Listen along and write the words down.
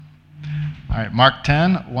All right, Mark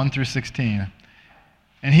 10, 1 through 16.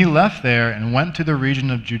 And he left there and went to the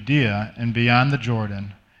region of Judea and beyond the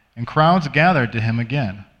Jordan, and crowds gathered to him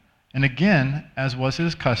again. And again, as was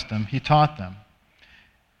his custom, he taught them.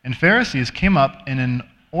 And Pharisees came up and in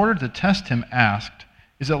order to test him asked,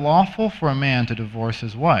 "Is it lawful for a man to divorce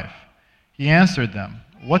his wife?" He answered them,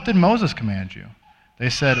 "What did Moses command you?" They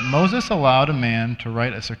said, "Moses allowed a man to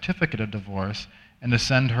write a certificate of divorce and to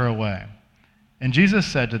send her away." And Jesus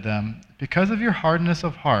said to them, "Because of your hardness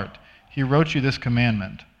of heart, he wrote you this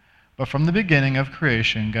commandment. But from the beginning of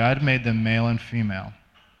creation, God made them male and female.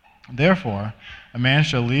 Therefore, a man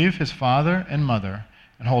shall leave his father and mother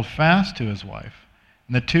and hold fast to his wife,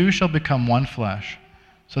 and the two shall become one flesh.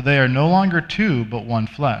 So they are no longer two, but one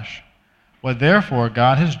flesh. What therefore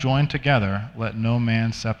God has joined together, let no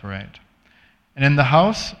man separate." And in the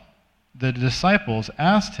house, the disciples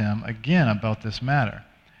asked him again about this matter.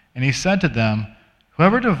 And he said to them,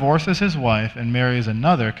 "Whoever divorces his wife and marries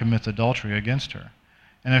another commits adultery against her.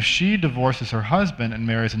 And if she divorces her husband and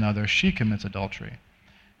marries another, she commits adultery."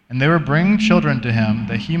 And they were bringing children to him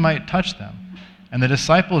that he might touch them. And the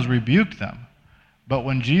disciples rebuked them. But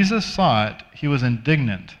when Jesus saw it, he was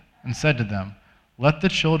indignant and said to them, "Let the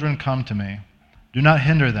children come to me. Do not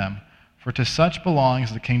hinder them, for to such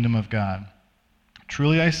belongs the kingdom of God.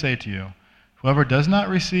 Truly I say to you, whoever does not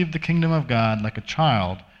receive the kingdom of God like a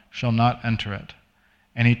child shall not enter it."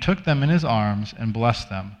 And he took them in his arms and blessed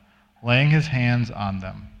them, laying his hands on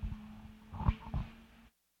them.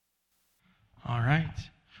 All right.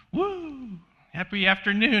 Woo! Happy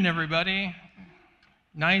afternoon, everybody.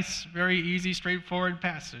 Nice, very easy, straightforward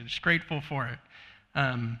passage. Grateful for it.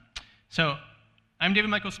 So I'm David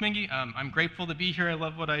Michael Smeenge. I'm grateful to be here. I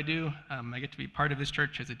love what I do. I get to be part of this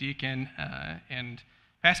church as a deacon. And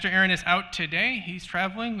Pastor Aaron is out today. He's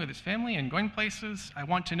traveling with his family and going places. I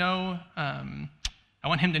want him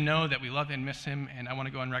to know that we love and miss him, and I want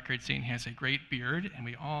to go on record saying he has a great beard, and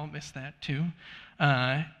we all miss that too.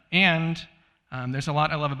 There's a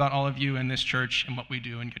lot I love about all of you in this church and what we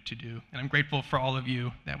do and get to do, and I'm grateful for all of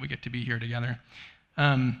you that we get to be here together.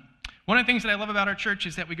 One of the things that I love about our church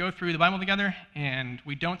is that we go through the Bible together, and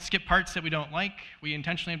we don't skip parts that we don't like. We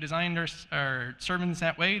intentionally have designed our sermons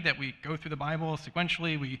that way, that we go through the Bible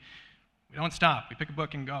sequentially. We don't stop. We pick a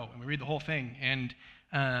book and go, and we read the whole thing. And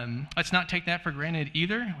let's not take that for granted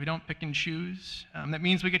either. We don't pick and choose. That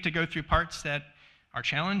means we get to go through parts that are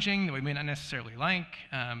challenging, that we may not necessarily like.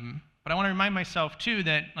 But I want to remind myself, too,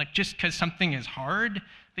 that just because something is hard,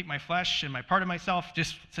 I think my flesh and my part of myself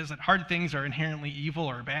just says that hard things are inherently evil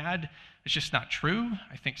or bad. It's just not true.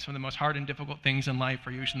 I think some of the most hard and difficult things in life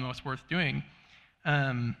are usually the most worth doing.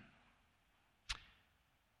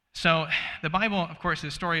 So the Bible, of course, is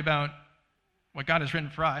a story about what God has written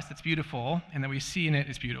for us that's beautiful, and that we see in it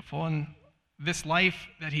is beautiful. And this life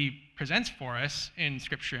that he presents for us in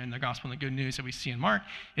Scripture and the gospel and the good news that we see in Mark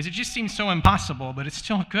is it just seems so impossible, but it's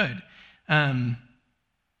still good. As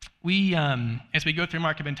we go through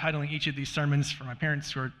Mark, I've been titling each of these sermons for my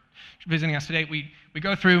parents who are visiting us today. We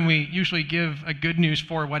go through and we usually give a good news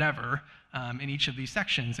for whatever in each of these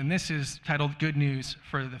sections, and this is titled Good News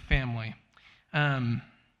for the Family. I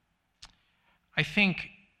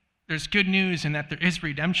think there's good news in that there is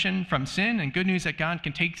redemption from sin, and good news that God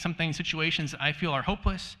can take something, situations that I feel are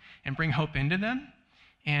hopeless, and bring hope into them.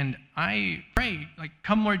 And I pray,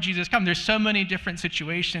 come Lord Jesus, come. There's so many different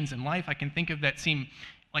situations in life I can think of that seem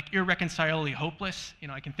irreconcilably hopeless.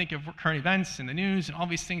 I can think of current events in the news and all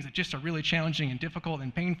these things that just are really challenging and difficult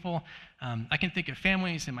and painful. I can think of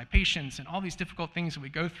families and my patients and all these difficult things that we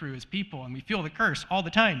go through as people, and we feel the curse all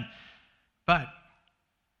the time. But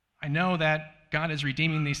I know that God is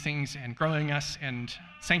redeeming these things and growing us and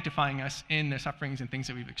sanctifying us in the sufferings and things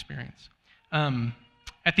that we've experienced.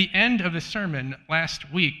 At the end of the sermon last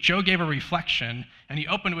week, Joe gave a reflection, and he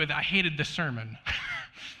opened with, "I hated the sermon."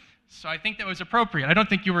 So I think that was appropriate. I don't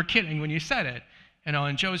think you were kidding when you said it.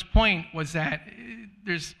 And Joe's point was that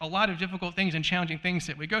there's a lot of difficult things and challenging things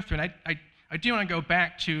that we go through. And I do want to go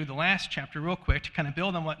back to the last chapter real quick to kind of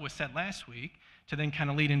build on what was said last week to then kind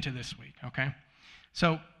of lead into this week, okay?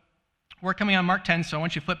 So we're coming on Mark 10, so I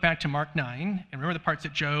want you to flip back to Mark 9, and remember the parts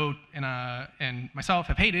that Joe and myself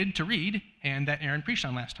have hated to read, and that Aaron preached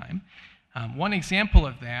on last time. One example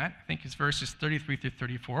of that, I think, is verses 33 through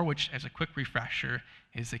 34, which, as a quick refresher,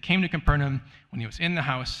 is they came to Capernaum when he was in the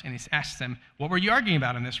house, and he asked them, "What were you arguing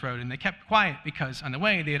about on this road?" And they kept quiet because on the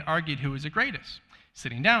way they had argued who was the greatest.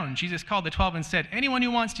 Sitting down, Jesus called the 12 and said, "Anyone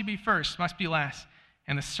who wants to be first must be last,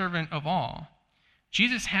 and the servant of all."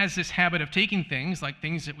 Jesus has this habit of taking things, like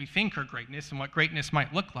things that we think are greatness and what greatness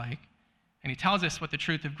might look like, and he tells us what the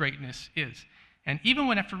truth of greatness is. And even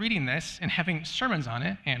when after reading this and having sermons on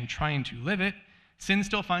it and trying to live it, sin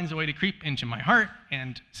still finds a way to creep into my heart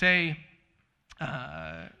and say,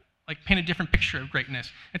 paint a different picture of greatness.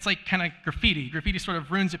 It's like kind of graffiti. Graffiti sort of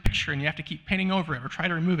ruins a picture and you have to keep painting over it or try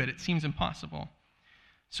to remove it. It seems impossible.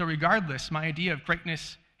 So regardless, my idea of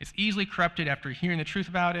greatness is easily corrupted after hearing the truth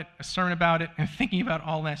about it, a sermon about it, and thinking about it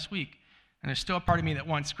all last week. And there's still a part of me that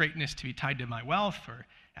wants greatness to be tied to my wealth or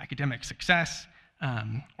academic success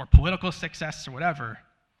or political success or whatever.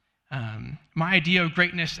 My idea of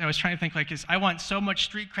greatness, I was trying to think is I want so much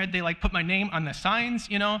street cred, they put my name on the signs,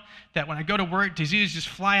 that when I go to work, diseases just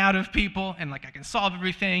fly out of people and I can solve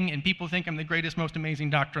everything and people think I'm the greatest, most amazing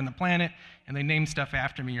doctor on the planet and they name stuff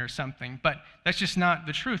after me or something. But that's just not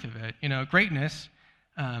the truth of it. Greatness,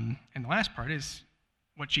 and the last part is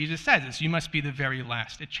what Jesus says, is you must be the very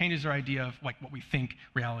last. It changes our idea of what we think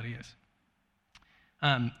reality is.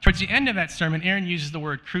 Towards the end of that sermon, Aaron uses the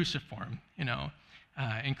word cruciform,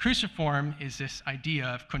 and cruciform is this idea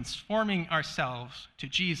of conforming ourselves to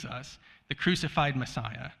Jesus, the crucified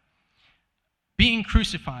Messiah. Being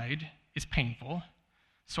crucified is painful,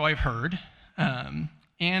 so I've heard,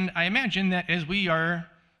 and I imagine that as we are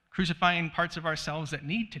crucifying parts of ourselves that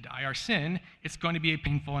need to die, our sin, it's going to be a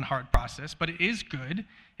painful and hard process, but it is good,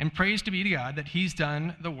 and praise to be to God that he's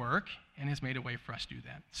done the work and has made a way for us to do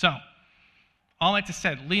that. So, all that to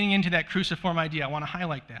said, leading into that cruciform idea, I want to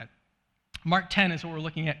highlight that. Mark 10 is what we're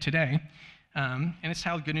looking at today, and it's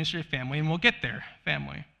titled Good News for Your Family, and we'll get there,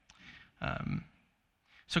 family.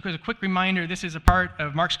 So as a quick reminder, this is a part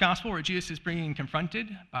of Mark's gospel where Jesus is being confronted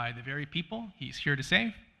by the very people he's here to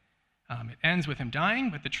save. It ends with him dying,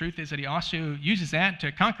 but the truth is that he also uses that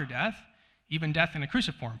to conquer death, even death in a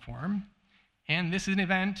cruciform form, and this is an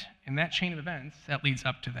event in that chain of events that leads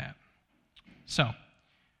up to that. So,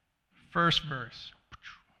 first verse.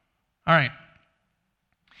 All right.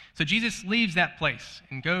 So Jesus leaves that place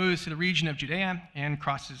and goes to the region of Judea and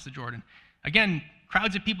crosses the Jordan. Again,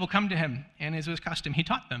 crowds of people come to him, and as was custom, he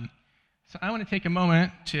taught them. So I want to take a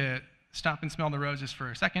moment to stop and smell the roses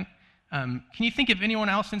for a second. Can you think of anyone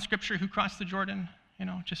else in Scripture who crossed the Jordan,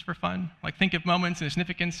 just for fun? Think of moments and the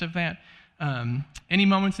significance of that. Any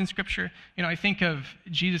moments in Scripture? I think of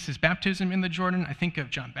Jesus' baptism in the Jordan. I think of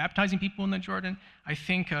John baptizing people in the Jordan. I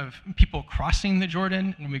think of people crossing the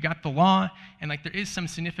Jordan when we got the law. And there is some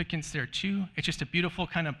significance there too. It's just a beautiful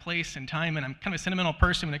kind of place and time. And I'm kind of a sentimental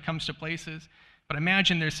person when it comes to places. But I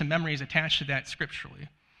imagine there's some memories attached to that scripturally.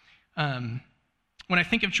 When I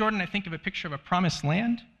think of Jordan, I think of a picture of a promised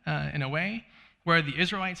land in a way, where the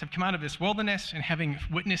Israelites have come out of this wilderness and having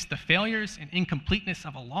witnessed the failures and incompleteness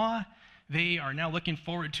of a law, they are now looking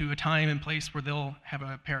forward to a time and place where they'll have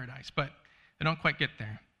a paradise, but they don't quite get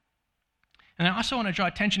there. And I also want to draw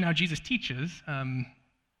attention to how Jesus teaches.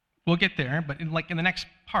 We'll get there, but in the next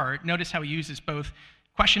part, notice how he uses both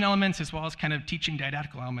question elements as well as kind of teaching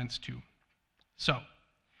didactical elements too. So,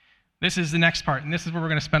 this is the next part, and this is where we're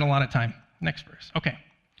going to spend a lot of time. Next verse. Okay.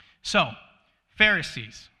 So,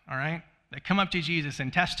 Pharisees, all right, they come up to Jesus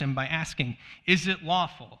and test him by asking, is it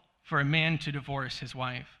lawful for a man to divorce his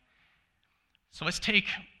wife? So let's take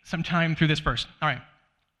some time through this verse. All right.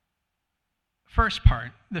 First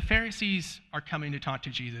part, the Pharisees are coming to talk to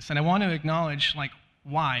Jesus, and I want to acknowledge,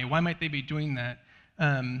 why? Why might they be doing that?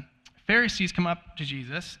 Pharisees come up to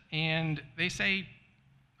Jesus, and they say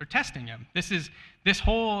they're testing him. This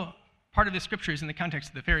whole part of the scripture is in the context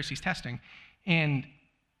of the Pharisees testing, and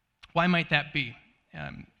why might that be?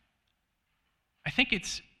 I think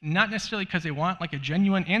it's not necessarily because they want a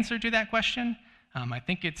genuine answer to that question. I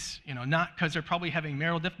think it's not because they're probably having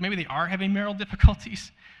maybe they are having marital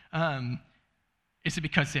difficulties. Is it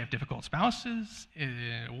because they have difficult spouses?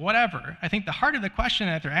 Whatever. I think the heart of the question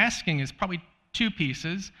that they're asking is probably two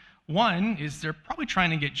pieces. One is they're probably trying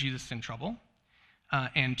to get Jesus in trouble.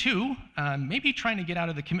 And two, maybe trying to get out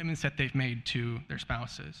of the commitments that they've made to their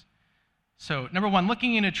spouses. So, number one,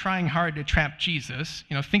 looking into trying hard to trap Jesus,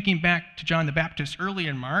 thinking back to John the Baptist early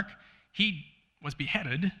in Mark, he was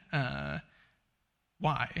beheaded.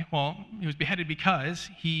 Why? Well, he was beheaded because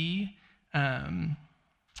he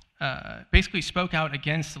basically spoke out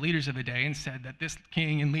against the leaders of the day and said that this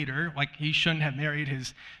king and leader, he shouldn't have married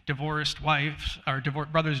his divorced wife, or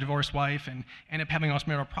brother's divorced wife, and end up having all those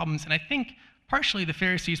marital problems. And I think partially the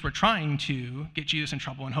Pharisees were trying to get Jesus in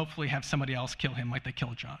trouble and hopefully have somebody else kill him like they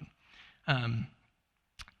killed John.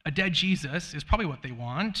 A dead Jesus is probably what they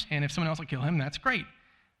want, and if someone else will kill him, that's great.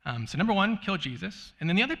 So number one, kill Jesus. And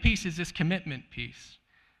then the other piece is this commitment piece.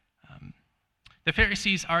 The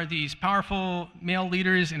Pharisees are these powerful male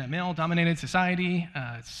leaders in a male-dominated society,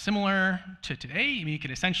 similar to today. You could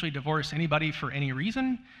essentially divorce anybody for any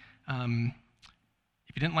reason. If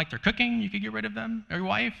If you didn't like their cooking, you could get rid of them, or your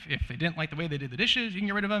wife. If they didn't like the way they did the dishes, you can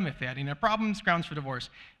get rid of them. If they had any problems, grounds for divorce.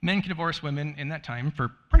 Men can divorce women in that time for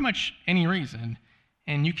pretty much any reason.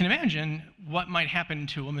 And you can imagine what might happen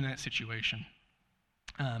to a woman in that situation,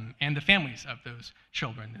 and the families of those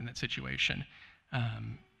children in that situation.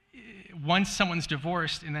 Once someone's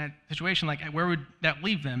divorced in that situation, like, where would that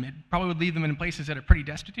leave them? It probably would leave them in places that are pretty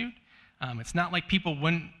destitute. It's not like people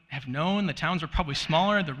wouldn't have known. The towns were probably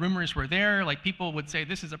smaller. The rumors were there. Like, people would say,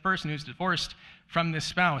 this is a person who's divorced from this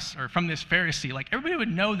spouse or from this Pharisee. Like, everybody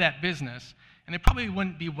would know that business, and they probably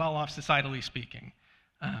wouldn't be well off, societally speaking.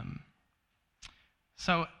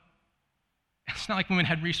 So it's not like women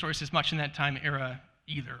had resources much in that time era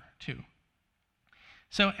either, too.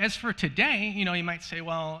 So as for today, you might say,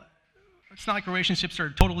 well, it's not like relationships are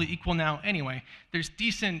totally equal now anyway. There's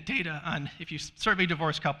decent data on, if you survey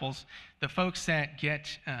divorced couples, the folks that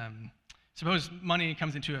get, suppose money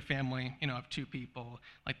comes into a family, of two people,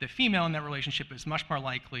 like the female in that relationship is much more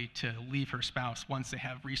likely to leave her spouse once they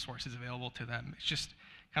have resources available to them. It just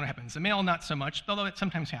kind of happens. The male, not so much, although it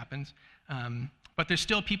sometimes happens. But there's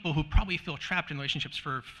still people who probably feel trapped in relationships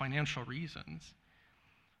for financial reasons.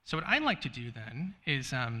 So what I'd like to do then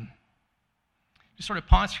is just sort of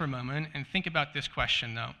pause for a moment and think about this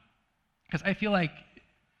question, though. Because I feel like,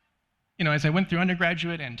 as I went through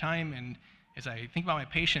undergraduate and time, and as I think about my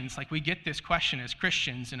patients, like, we get this question as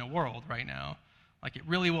Christians in a world right now. Like, it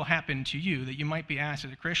really will happen to you that you might be asked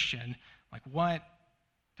as a Christian, like, what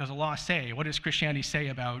does the law say? What does Christianity say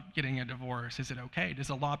about getting a divorce? Is it okay? Does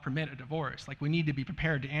the law permit a divorce? Like, we need to be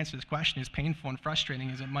prepared to answer this question, as painful and frustrating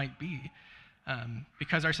as it might be,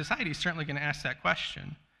 because our society is certainly going to ask that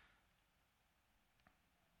question.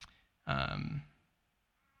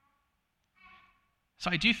 So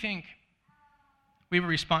I do think we have a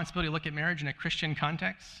responsibility to look at marriage in a Christian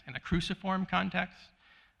context, in a cruciform context,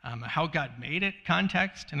 how God made it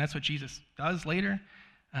context, and that's what Jesus does later.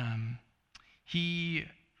 Oh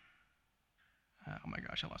my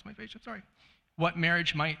gosh, I lost my page, I'm sorry. What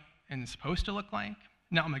marriage might and is supposed to look like,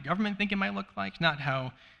 not what my government think it might look like, not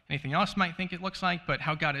how anything else might think it looks like, but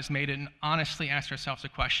how God has made it, and honestly ask ourselves the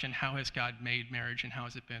question, how has God made marriage and how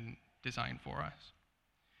has it been designed for us?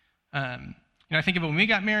 I think of when we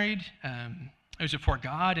got married, it was before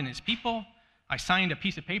God and his people. I signed a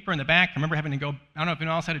piece of paper in the back. I remember having to go, I don't know if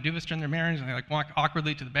anyone else had to do this during their marriage, and I walk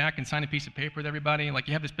awkwardly to the back and sign a piece of paper with everybody. Like,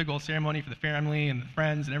 you have this big old ceremony for the family and the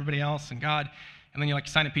friends and everybody else and God, and then you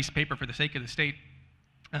sign a piece of paper for the sake of the state.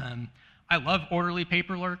 I love orderly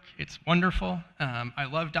paperwork. It's wonderful. I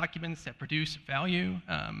love documents that produce value.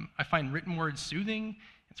 I find written words soothing.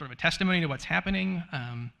 It's sort of a testimony to what's happening.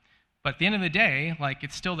 But at the end of the day,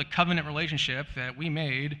 it's still the covenant relationship that we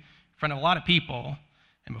made in front of a lot of people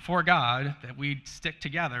and before God, that we'd stick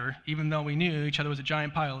together, even though we knew each other was a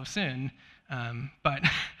giant pile of sin. But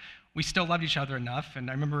we still loved each other enough, and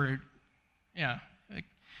I remember,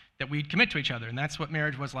 that we'd commit to each other, and that's what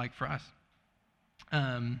marriage was like for us.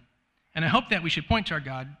 And I hope that we should point to our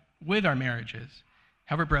God with our marriages,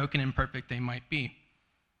 however broken and imperfect they might be.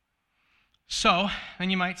 So, then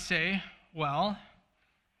you might say, well,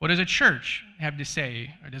 what does a church have to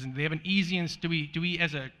say? Or doesn't they have an easy and do we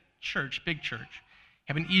as a church, big church,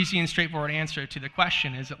 have an easy and straightforward answer to the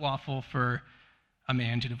question, is it lawful for a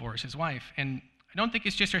man to divorce his wife? And I don't think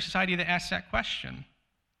it's just our society that asks that question.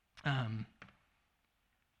 Let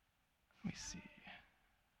me see.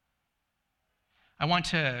 I want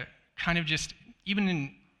to kind of just,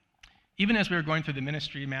 even as we were going through the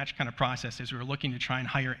ministry match kind of process, as we were looking to try and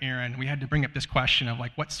hire Aaron, we had to bring up this question of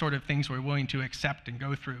what sort of things we're willing to accept and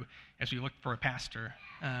go through as we looked for a pastor.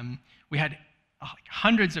 We had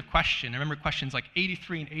hundreds of questions. I remember questions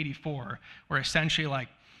 83 and 84 were essentially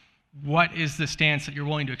what is the stance that you're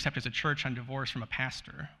willing to accept as a church on divorce from a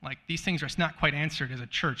pastor? These things are not quite answered as a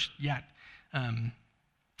church yet.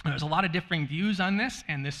 There's a lot of differing views on this,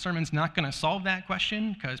 and this sermon's not going to solve that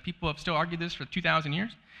question because people have still argued this for 2,000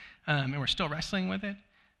 years, and we're still wrestling with it.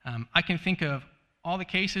 I can think of all the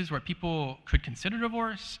cases where people could consider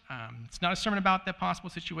divorce. It's not a sermon about that possible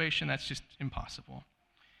situation. That's just impossible.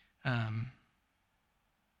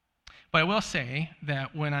 But I will say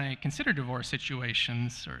that when I consider divorce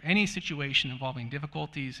situations or any situation involving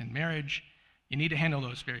difficulties in marriage, you need to handle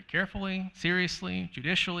those very carefully, seriously,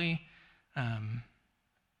 judicially.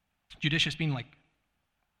 Judicious being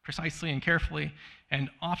precisely and carefully, and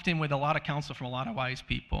often with a lot of counsel from a lot of wise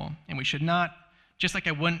people. And we should not, just like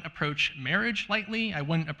I wouldn't approach marriage lightly, I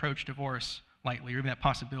wouldn't approach divorce lightly, or even that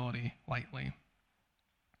possibility lightly.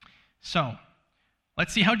 So,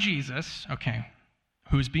 let's see how Jesus,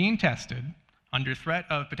 who's being tested under threat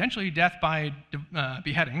of potentially death by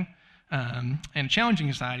beheading and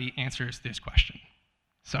challenging society, answers this question.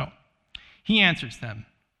 So he answers them.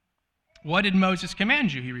 What did Moses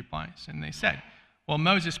command you? He replies. And they said, well,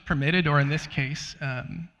 Moses permitted, or in this case,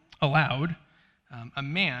 allowed, a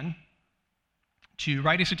man to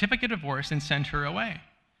write a certificate of divorce and send her away.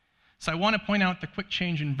 So I want to point out the quick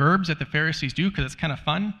change in verbs that the Pharisees do because it's kind of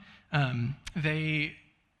fun. They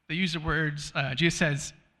use the words, Jesus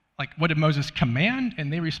says, like, what did Moses command?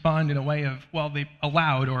 And they respond in a way of, well, they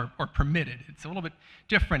allowed or permitted. It's a little bit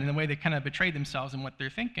different in the way they kind of betray themselves and what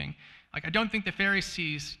they're thinking. Like, I don't think the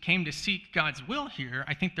Pharisees came to seek God's will here.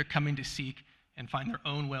 I think they're coming to seek and find their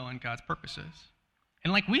own will and God's purposes.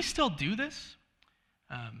 And like, we still do this.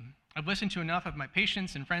 I've listened to enough of my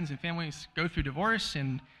patients and friends and families go through divorce,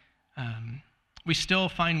 and we still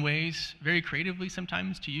find ways very creatively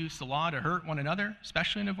sometimes to use the law to hurt one another,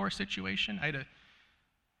 especially in a divorce situation. I had a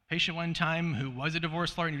patient one time who was a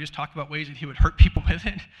divorce lawyer, and he just talked about ways that he would hurt people with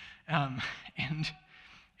it. And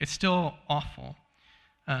it's still awful.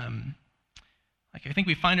 I think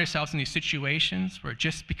we find ourselves in these situations where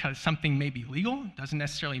just because something may be legal doesn't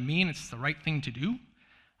necessarily mean it's the right thing to do.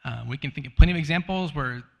 We can think of plenty of examples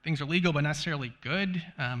where things are legal but not necessarily good.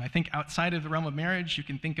 I think outside of the realm of marriage, you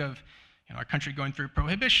can think of our country going through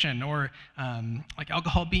prohibition, or like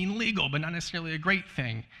alcohol being legal but not necessarily a great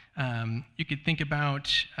thing. You could think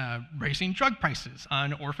about raising drug prices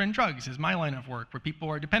on orphan drugs is my line of work, where people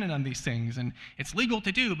are dependent on these things, and it's legal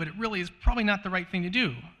to do, but it really is probably not the right thing to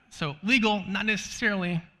do. So legal, not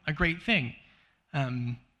necessarily a great thing.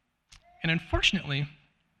 And unfortunately,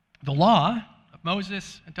 the law of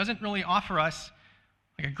Moses doesn't really offer us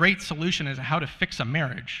like a great solution as to how to fix a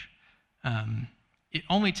marriage. It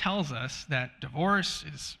only tells us that divorce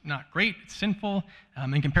is not great, it's sinful,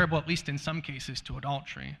 and comparable, at least in some cases, to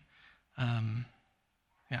adultery.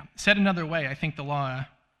 Said another way, I think the law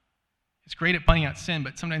is great at pointing out sin,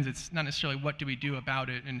 but sometimes it's not necessarily what do we do about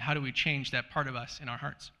it and how do we change that part of us in our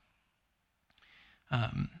hearts. All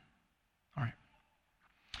right.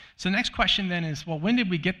 So the next question then is, well, when did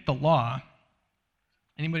we get the law?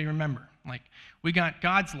 Anybody remember? Like, we got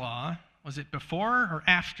God's law. Was it before or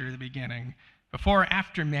after the beginning? Before or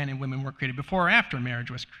after men and women were created? Before or after marriage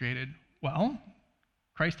was created? Well,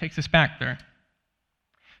 Christ takes us back there.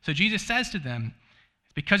 So Jesus says to them,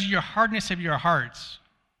 it's because of your hardness of your hearts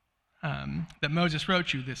that Moses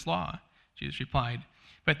wrote you this law. Jesus replied,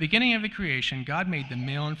 but at the beginning of the creation, God made them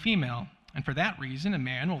male and female. And for that reason, a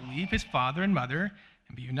man will leave his father and mother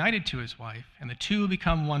and be united to his wife, and the two will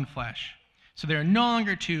become one flesh. So they are no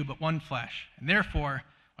longer two, but one flesh. And therefore,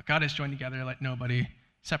 what God has joined together, let nobody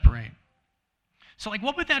separate. So, like,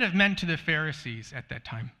 what would that have meant to the Pharisees at that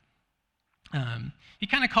time? He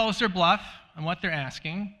kind of calls their bluff on what they're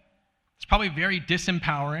asking. It's probably very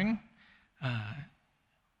disempowering.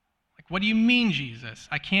 Like, what do you mean, Jesus?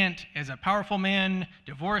 I can't, as a powerful man,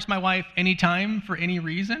 divorce my wife anytime for any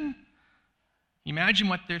reason? Imagine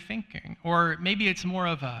what they're thinking. Or maybe it's more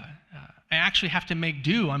of I actually have to make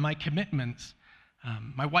do on my commitments.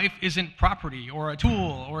 My wife isn't property or a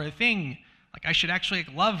tool or a thing. Like, I should actually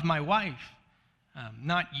love my wife.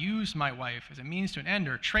 Not use my wife as a means to an end,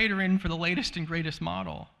 or trade her in for the latest and greatest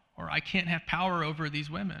model, or I can't have power over these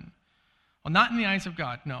women. Well, not in the eyes of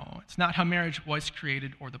God, no. It's not how marriage was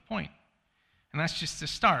created or the point. And that's just the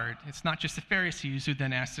start. It's not just the Pharisees who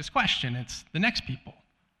then ask this question, it's the next people.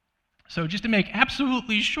 So just to make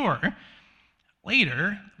absolutely sure,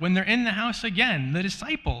 later, when they're in the house again, the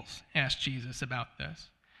disciples ask Jesus about this.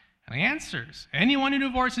 And he answers, anyone who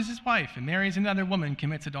divorces his wife and marries another woman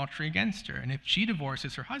commits adultery against her. And if she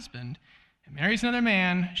divorces her husband and marries another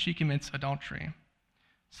man, she commits adultery.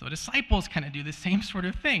 So the disciples kind of do the same sort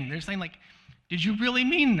of thing. They're saying, like, did you really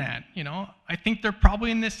mean that? I think they're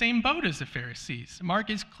probably in the same boat as the Pharisees. Mark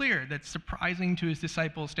is clear that it's surprising to his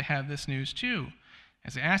disciples to have this news too.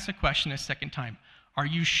 As they ask the question a second time, are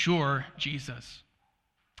you sure, Jesus?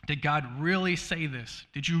 Did God really say this?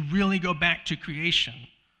 Did you really go back to creation?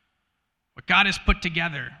 What God has put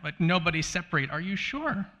together, let nobody separate. Are you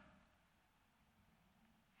sure?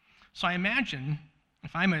 So I imagine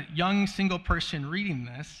if I'm a young single person reading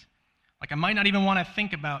this, like, I might not even want to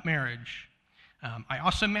think about marriage. I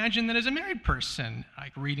also imagine that as a married person,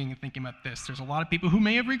 like, reading and thinking about this, there's a lot of people who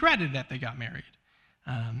may have regretted that they got married.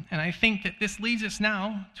 And I think that this leads us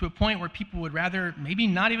now to a point where people would rather maybe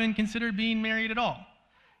not even consider being married at all.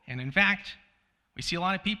 And in fact, we see a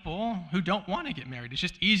lot of people who don't want to get married. It's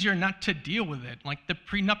just easier not to deal with it, like the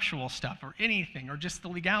prenuptial stuff or anything, or just the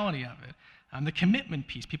legality of it. The commitment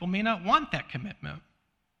piece, people may not want that commitment.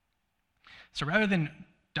 So rather than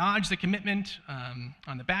dodge the commitment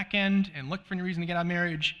on the back end and look for any reason to get out of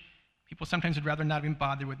marriage, people sometimes would rather not even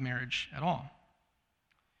bother with marriage at all.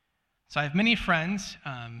 So I have many friends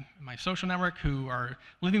in my social network who are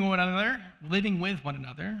living with one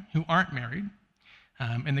another, who aren't married.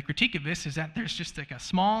 And the critique of this is that there's just like a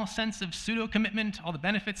small sense of pseudo-commitment, all the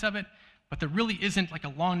benefits of it, but there really isn't like a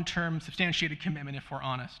long-term substantiated commitment if we're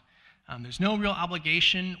honest. There's no real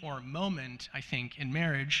obligation or moment, I think, in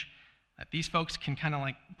marriage that these folks can kind of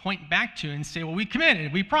like point back to and say, well, we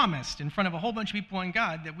committed, we promised in front of a whole bunch of people and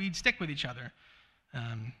God that we'd stick with each other.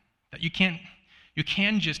 That you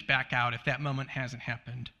can just back out if that moment hasn't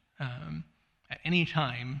happened at any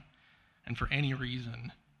time and for any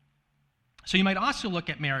reason. So you might also look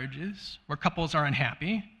at marriages where couples are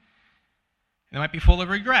unhappy, and they might be full of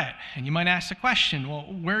regret, and you might ask the question, well,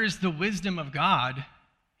 where is the wisdom of God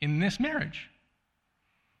in this marriage?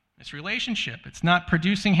 This relationship, it's not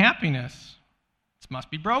producing happiness. It must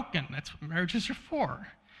be broken. That's what marriages are for.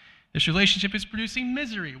 This relationship is producing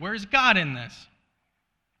misery. Where is God in this?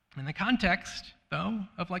 In the context, though,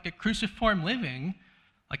 of like a cruciform living,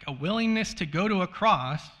 like a willingness to go to a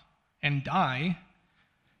cross and die,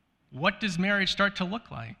 what does marriage start to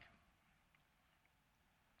look like?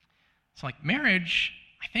 It's like marriage,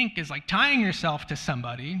 I think, is like tying yourself to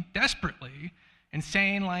somebody desperately and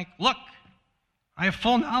saying like, look, I have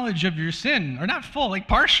full knowledge of your sin, or not full, like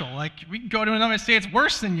partial. Like we can go to another and say it's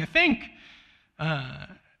worse than you think.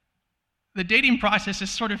 The dating process is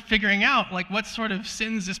sort of figuring out like what sort of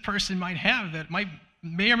sins this person might have that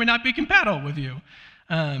may or may not be compatible with you.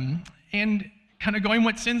 And kind of going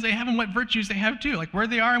what sins they have and what virtues they have too, like where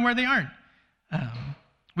they are and where they aren't.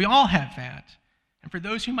 We all have that. And for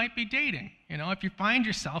those who might be dating, if you find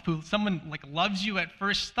yourself someone like loves you at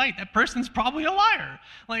first sight, that person's probably a liar.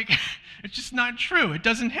 Like, it's just not true. It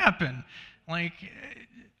doesn't happen. Like,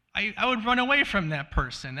 I would run away from that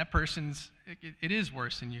person. That person's, it is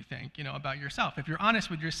worse than you think, about yourself. If you're honest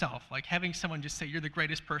with yourself, like having someone just say you're the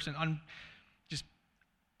greatest person, just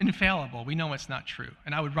infallible, we know it's not true.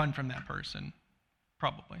 And I would run from that person.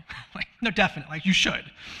 Probably. No, definitely. Like you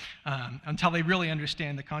should. Until they really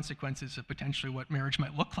understand the consequences of potentially what marriage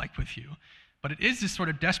might look like with you. But it is this sort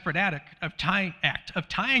of desperate act of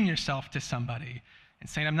tying yourself to somebody and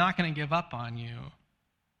saying, I'm not going to give up on you.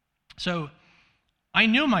 So I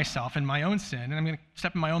knew myself in my own sin, and I'm going to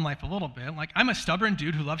step in my own life a little bit. Like I'm a stubborn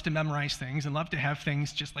dude who loves to memorize things and love to have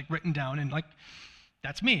things just like written down, and like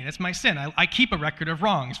that's me. That's my sin. I keep a record of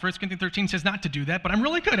wrongs. 1 Corinthians 13 says not to do that, but I'm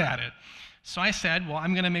really good at it. So I said, well,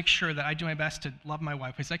 I'm going to make sure that I do my best to love my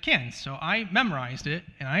wife as I can. So I memorized it,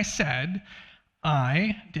 and I said,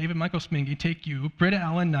 I, David Michael Smeenge, take you, Britta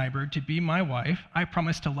Ellen Nyberg, to be my wife. I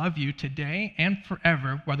promise to love you today and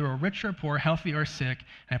forever, whether we're rich or poor, healthy or sick,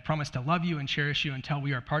 and I promise to love you and cherish you until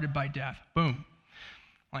we are parted by death. Boom.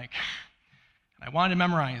 Like, I wanted to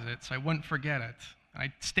memorize it so I wouldn't forget it.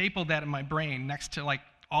 I stapled that in my brain next to, like,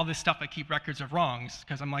 all this stuff I keep records of wrongs,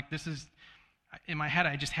 because I'm like, this is... In my head,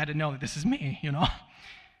 I just had to know that this is me,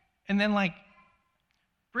 And then, like,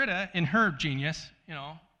 Britta, in her genius,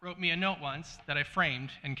 wrote me a note once that I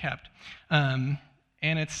framed and kept. And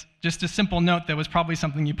it's just a simple note that was probably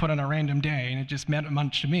something you put on a random day, and it just meant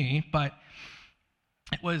much to me. But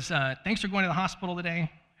it was, thanks for going to the hospital today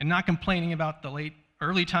and not complaining about the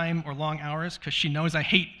early time or long hours, because she knows I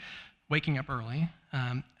hate waking up early.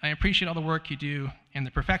 I appreciate all the work you do and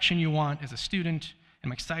the perfection you want as a student.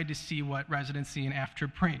 I'm excited to see what residency and after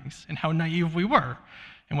brings and how naive we were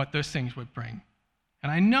and what those things would bring.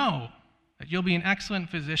 And I know that you'll be an excellent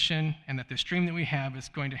physician and that this dream that we have is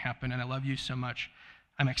going to happen, and I love you so much.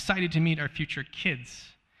 I'm excited to meet our future kids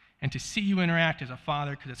and to see you interact as a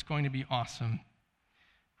father because it's going to be awesome.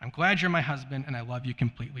 I'm glad you're my husband, and I love you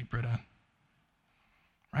completely, Britta.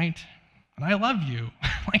 Right? And I love you.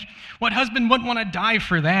 Like, what husband wouldn't want to die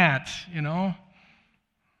for that, and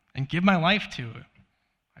give my life to it?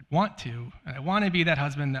 I want to, and I want to be that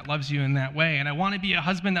husband that loves you in that way, and I want to be a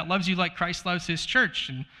husband that loves you like Christ loves his church,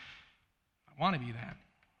 and I want to be that.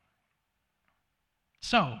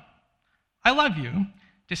 So, I love you,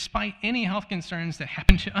 despite any health concerns that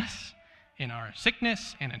happen to us in our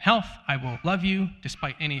sickness and in health. I will love you,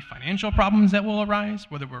 despite any financial problems that will arise,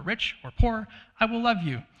 whether we're rich or poor. I will love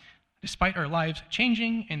you, despite our lives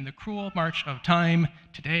changing in the cruel march of time,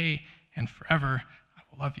 today and forever. I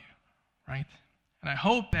will love you, right? And I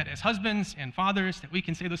hope that as husbands and fathers that we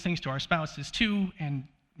can say those things to our spouses too and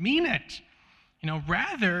mean it,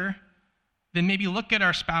 rather than maybe look at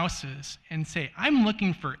our spouses and say, I'm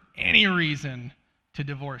looking for any reason to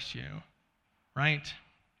divorce you, right?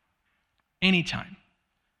 Anytime.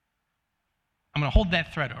 I'm going to hold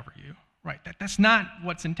that thread over you, right? That's not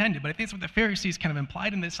what's intended, but I think that's what the Pharisees kind of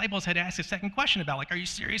implied, and the disciples had to ask a second question about, like, are you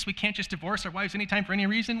serious? We can't just divorce our wives anytime for any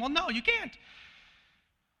reason? Well, no, you can't.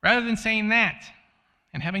 Rather than saying that,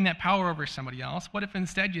 and having that power over somebody else? What if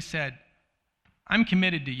instead you said, I'm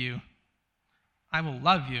committed to you. I will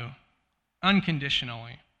love you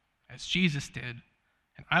unconditionally, as Jesus did,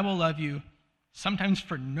 and I will love you sometimes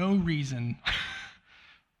for no reason,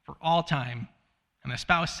 for all time. And the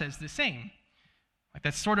spouse says the same. Like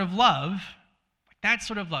that sort of love,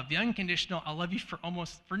 the unconditional, I'll love you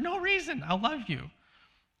for no reason, I'll love you.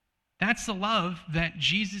 That's the love that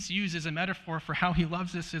Jesus used as a metaphor for how he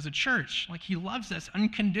loves us as a church. Like he loves us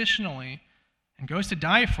unconditionally and goes to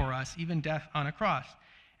die for us, even death on a cross.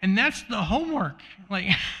 And that's the homework.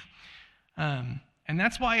 And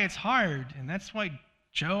that's why it's hard. And that's why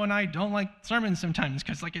Joe and I don't like sermons sometimes,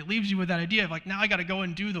 because it leaves you with that idea of now I got to go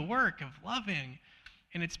and do the work of loving.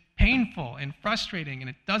 And it's painful and frustrating, and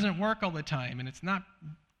it doesn't work all the time. And it's not,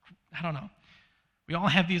 I don't know. We all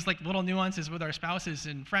have these little nuances with our spouses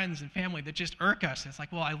and friends and family that just irk us. It's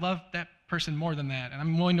well, I love that person more than that, and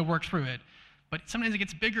I'm willing to work through it. But sometimes it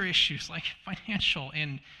gets bigger issues like financial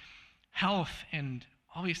and health and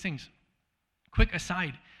all these things. Quick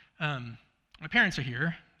aside, my parents are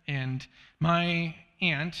here, and my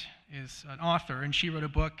aunt is an author, and she wrote a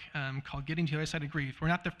book called Getting to the Other Side of Grief. We're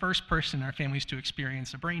not the first person in our families to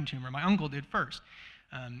experience a brain tumor. My uncle did first,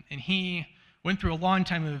 and he went through a long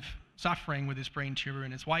time of suffering with his brain tumor,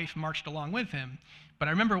 and his wife marched along with him. But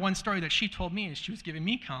I remember one story that she told me as she was giving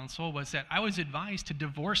me counsel was that I was advised to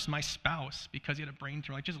divorce my spouse because he had a brain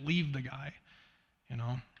tumor. Just leave the guy, And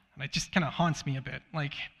it just kind of haunts me a bit.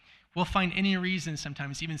 We'll find any reason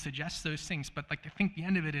sometimes, even suggest those things, but I think the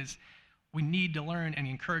end of it is we need to learn and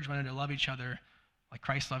encourage one another to love each other like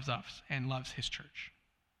Christ loves us and loves his church.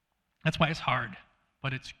 That's why it's hard,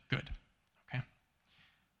 but it's good. Okay?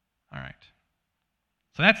 All right.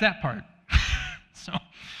 So that's that part. So,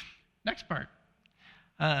 next part.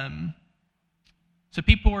 So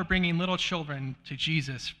people were bringing little children to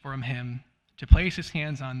Jesus from him to place his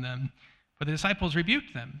hands on them, but the disciples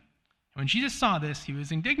rebuked them. And when Jesus saw this, he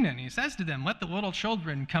was indignant. He says to them, "Let the little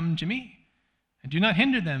children come to me, and do not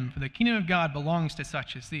hinder them, for the kingdom of God belongs to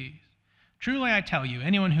such as these. Truly I tell you,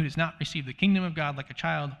 anyone who does not receive the kingdom of God like a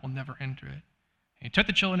child will never enter it." And he took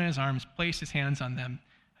the children in his arms, placed his hands on them,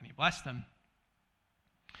 and he blessed them.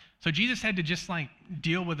 So Jesus had to just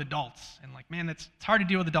deal with adults, and it's hard to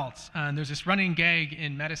deal with adults. There's this running gag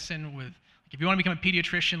in medicine with if you want to become a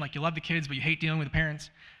pediatrician, you love the kids but you hate dealing with the parents.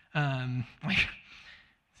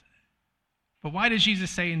 But why does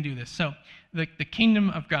Jesus say and do this? So the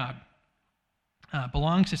kingdom of God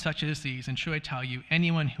belongs to such as these, and should I tell you,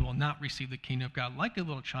 anyone who will not receive the kingdom of God like a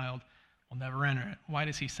little child will never enter it. Why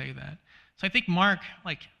does he say that? So I think Mark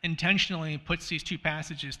intentionally puts these two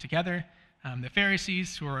passages together. The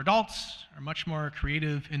Pharisees, who are adults, are much more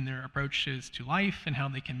creative in their approaches to life and how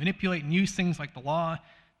they can manipulate and use things like the law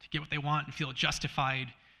to get what they want and feel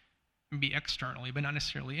justified, maybe externally, but not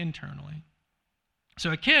necessarily internally. So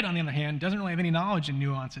a kid, on the other hand, doesn't really have any knowledge and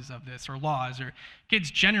nuances of this or laws, or kids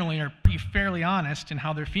generally are pretty fairly honest in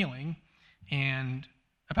how they're feeling and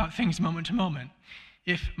about things moment to moment.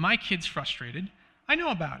 If my kid's frustrated, I know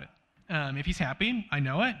about it. If he's happy, I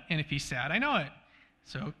know it, and if he's sad, I know it.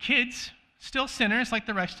 So kids, still sinners like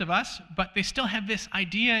the rest of us, but they still have this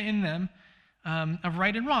idea in them of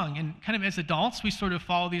right and wrong. And kind of as adults, we sort of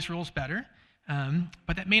follow these rules better,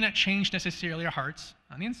 but that may not change necessarily our hearts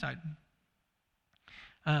on the inside.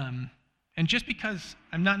 And just because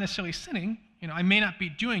I'm not necessarily sinning, I may not be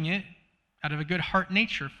doing it out of a good heart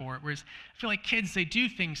nature for it, whereas I feel like kids, they do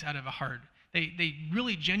things out of a heart. They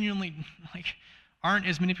really genuinely aren't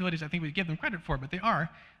as manipulative as I think we give them credit for, but they are.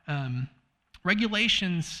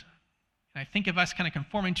 Regulations, and I think of us kind of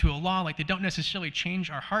conforming to a law, they don't necessarily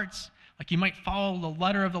change our hearts. You might follow the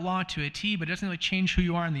letter of the law to a T, but it doesn't really change who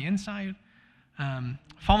you are on the inside.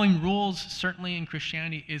 Following rules, certainly in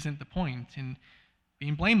Christianity, isn't the point, and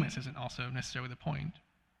being blameless isn't also necessarily the point.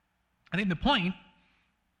 I think the point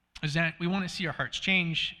is that we want to see our hearts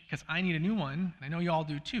change, because I need a new one, and I know you all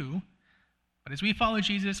do too. But as we follow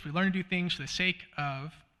Jesus, we learn to do things for the sake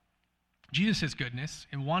of Jesus' goodness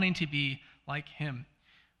and wanting to be like him.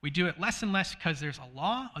 We do it less and less because there's a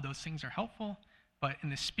law, or those things are helpful, but in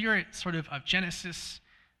the spirit of Genesis,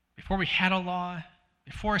 before we had a law,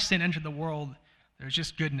 before sin entered the world, there's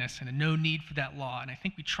just goodness and no need for that law. And I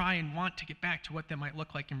think we try and want to get back to what that might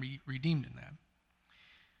look like and be redeemed in that.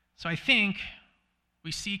 So I think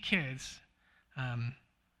we see kids,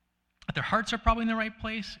 their hearts are probably in the right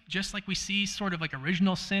place, just like we see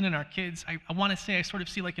original sin in our kids. I want to say I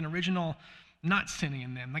see an original not sinning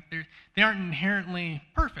in them. They aren't inherently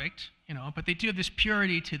perfect, but they do have this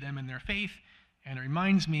purity to them in their faith. And it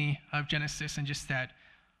reminds me of Genesis and just that,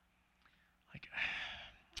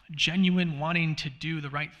 genuine wanting to do the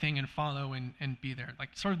right thing and follow and be there, like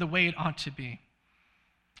sort of the way it ought to be.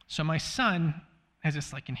 So my son has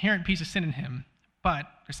this like inherent piece of sin in him, but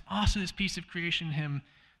there's also this piece of creation in him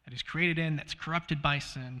that he's created in, that's corrupted by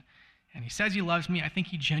sin. And he says he loves me. I think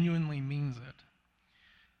he genuinely means it.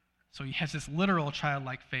 So he has this literal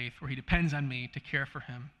childlike faith where he depends on me to care for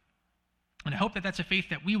him. And I hope that that's a faith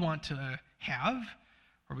that we want to have,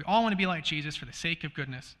 where we all want to be like Jesus for the sake of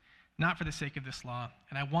goodness, not for the sake of this law.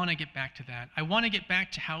 And I want to get back to that. I want to get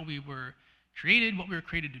back to how we were created, what we were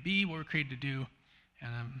created to be, what we were created to do.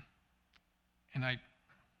 And I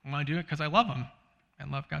want to do it because I love him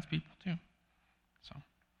and love God's people too. So,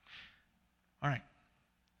 all right.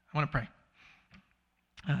 I want to pray.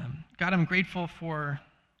 God, I'm grateful for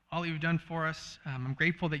all you've done for us. I'm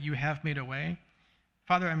grateful that you have made a way.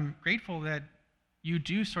 Father, I'm grateful that you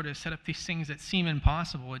do sort of set up these things that seem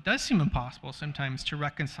impossible. It does seem impossible sometimes to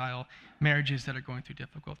reconcile marriages that are going through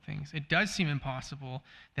difficult things. It does seem impossible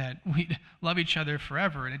that we love each other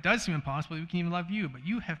forever, and it does seem impossible that we can even love you, but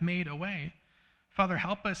you have made a way. Father,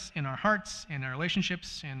 help us in our hearts, in our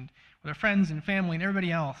relationships, and with our friends and family and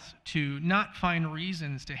everybody else to not find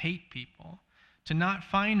reasons to hate people, to not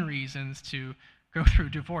find reasons to go through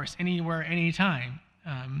divorce anywhere, anytime,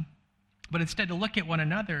 but instead to look at one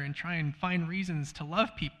another and try and find reasons to love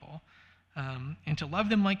people and to love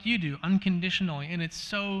them like you do, unconditionally. And it's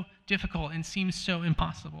so difficult and seems so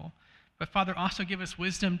impossible. But Father, also give us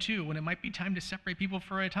wisdom too when it might be time to separate people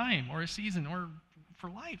for a time or a season or for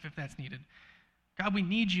life if that's needed. God, we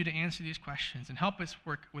need you to answer these questions and help us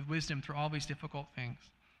work with wisdom through all these difficult things.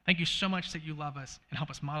 Thank you so much that you love us and help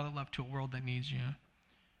us model that love to a world that needs you.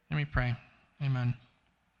 And we pray. Amen.